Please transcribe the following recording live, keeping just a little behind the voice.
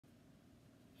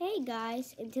Hey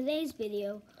guys, in today's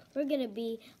video we're gonna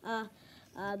be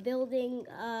building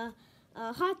a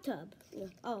hot tub.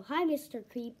 Oh, hi Mr.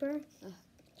 Creeper.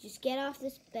 Just get off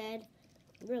this bed.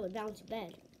 Really bouncy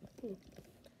bed.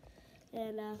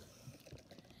 And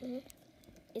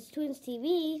it's Twins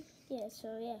TV. Yeah,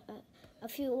 so yeah.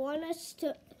 If you want us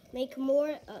to make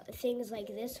more things like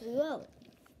this, we will.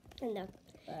 And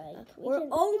we're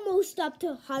almost up to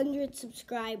 100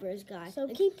 subscribers, guys. So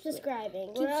keep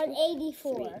subscribing. We're on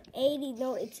 84. 80,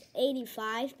 no, it's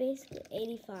 85, basically.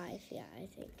 85, yeah, I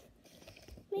think.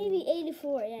 Maybe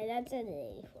 84. Yeah, that's an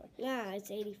 84. Yeah, it's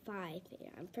 85. Yeah,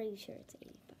 I'm pretty sure it's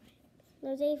 85.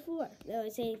 No, it's 84. No,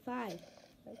 it's 85.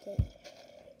 Okay,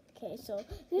 so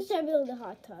let's start building the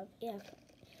hot tub. Yeah.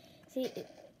 See,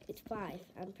 it's 5.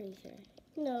 I'm pretty sure.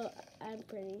 No, I'm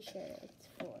pretty sure it's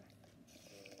 4.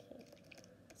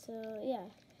 So, yeah.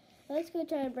 Let's go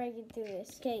try to break into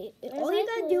this. Okay, all you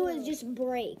gotta do is just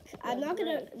break. I'm not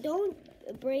gonna, don't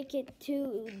break it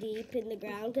too deep in the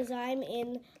ground because I'm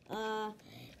in a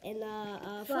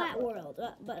flat world.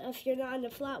 But if you're not in a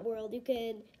flat world, you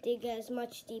can dig as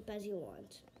much deep as you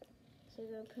want. So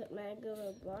you're gonna put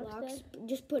magma blocks there?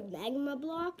 Just put magma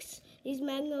blocks. These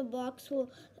magma blocks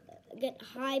will get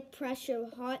high pressure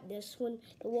hotness when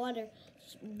the water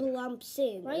blumps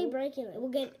in. Why are you breaking it? We'll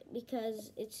get,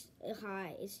 because it's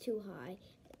high. It's too high.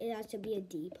 It has to be a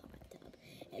deep hot tub.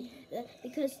 And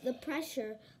because the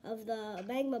pressure of the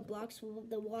magma blocks will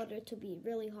the water to be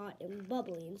really hot and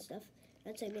bubbly and stuff.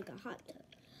 That's how you make a hot tub.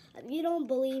 If you don't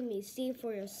believe me, see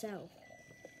for yourself.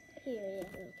 Here, yeah.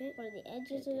 Okay. What are the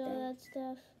edges and all that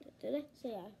stuff? Did I? So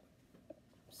yeah.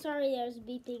 Sorry, there's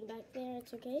beeping back there.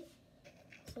 It's okay.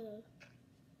 So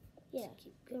yeah. Just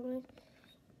keep going.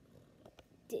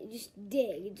 Just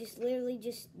dig. Just literally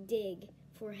just dig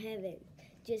for heaven.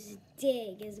 Just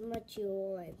dig as much you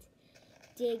want.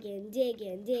 Dig and dig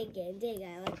and dig and dig.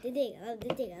 I love to dig. I love to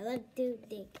dig. I love to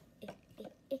dig.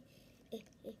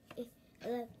 I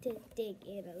love to dig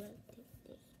and I love to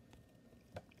dig.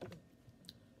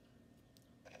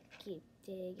 Keep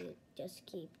digging. Just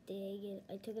keep digging.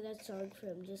 I took that song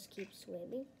from Just Keep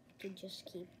Swimming to Just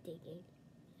Keep Digging.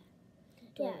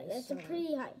 Yeah, that's a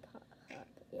pretty high pop.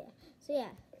 Yeah. So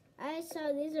yeah, I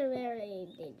saw these are very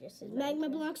dangerous. Magma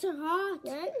blocks are hot.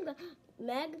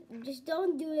 Just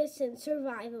don't do this in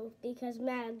survival because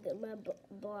magma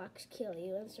blocks kill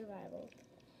you in survival.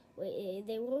 Wait,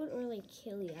 they won't really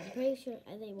kill you. I'm pretty sure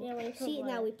they won't. Yeah, see,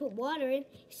 now we put water in.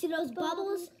 See those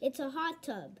bubbles? It's a hot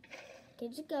tub. Okay,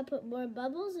 just gotta put more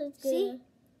bubbles. See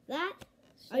that?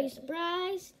 Are you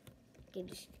surprised? Okay,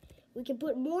 we can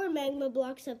put more magma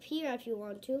blocks up here if you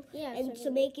want to. Yeah. And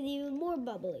to make it even more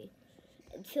bubbly.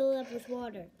 And fill it up with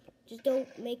water. Just don't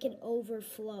make it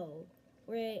overflow.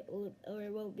 Or it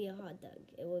won't be a hot dog.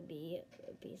 It will be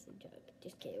a piece of junk.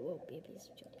 Just kidding, it won't be a piece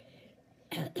of junk.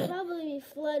 It'll probably be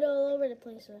flood all over the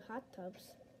place with hot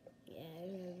tubs. Yeah,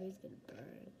 everybody's gonna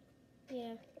burn.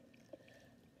 Yeah.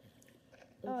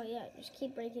 Oh yeah, just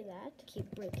keep breaking that.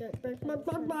 Keep breaking. I'm gonna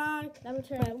break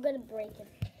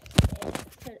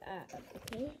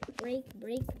it.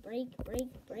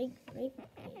 Okay. Break.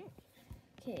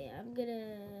 Okay, I'm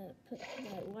gonna put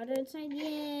that water inside.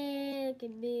 Yeah, look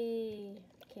at me.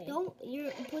 Okay.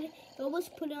 You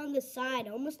almost put it on the side,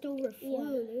 almost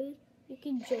overflow, dude. You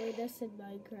can join us in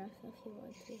Minecraft if you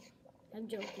want to. I'm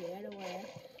joking. I don't wanna.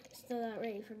 Still not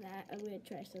ready for that. I'm gonna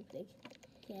try something.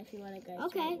 Yeah, if you wanna, guys.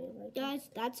 Okay, guys,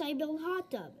 that's how I build a hot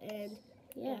tub, and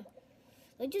yeah.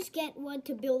 Let's just get one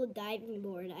to build a diving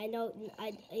board. I know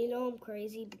I'm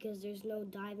crazy because there's no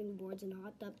diving boards in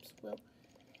hot tubs. Well,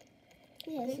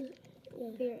 yes.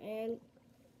 Here, and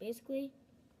basically,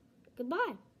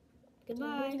 goodbye.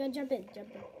 Goodbye. You're gonna jump in. Okay,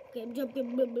 I'm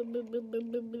jumping.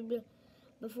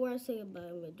 Before I say goodbye,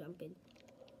 I'm gonna jump in.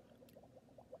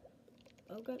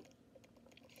 Okay.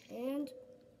 And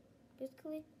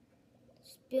basically,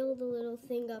 just build a little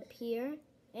thing up here.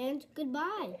 And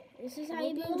goodbye. This is how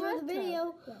you build enjoy the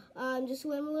video. Yeah. Just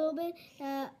swim a little bit.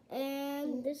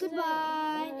 And this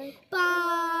goodbye.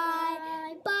 Bye.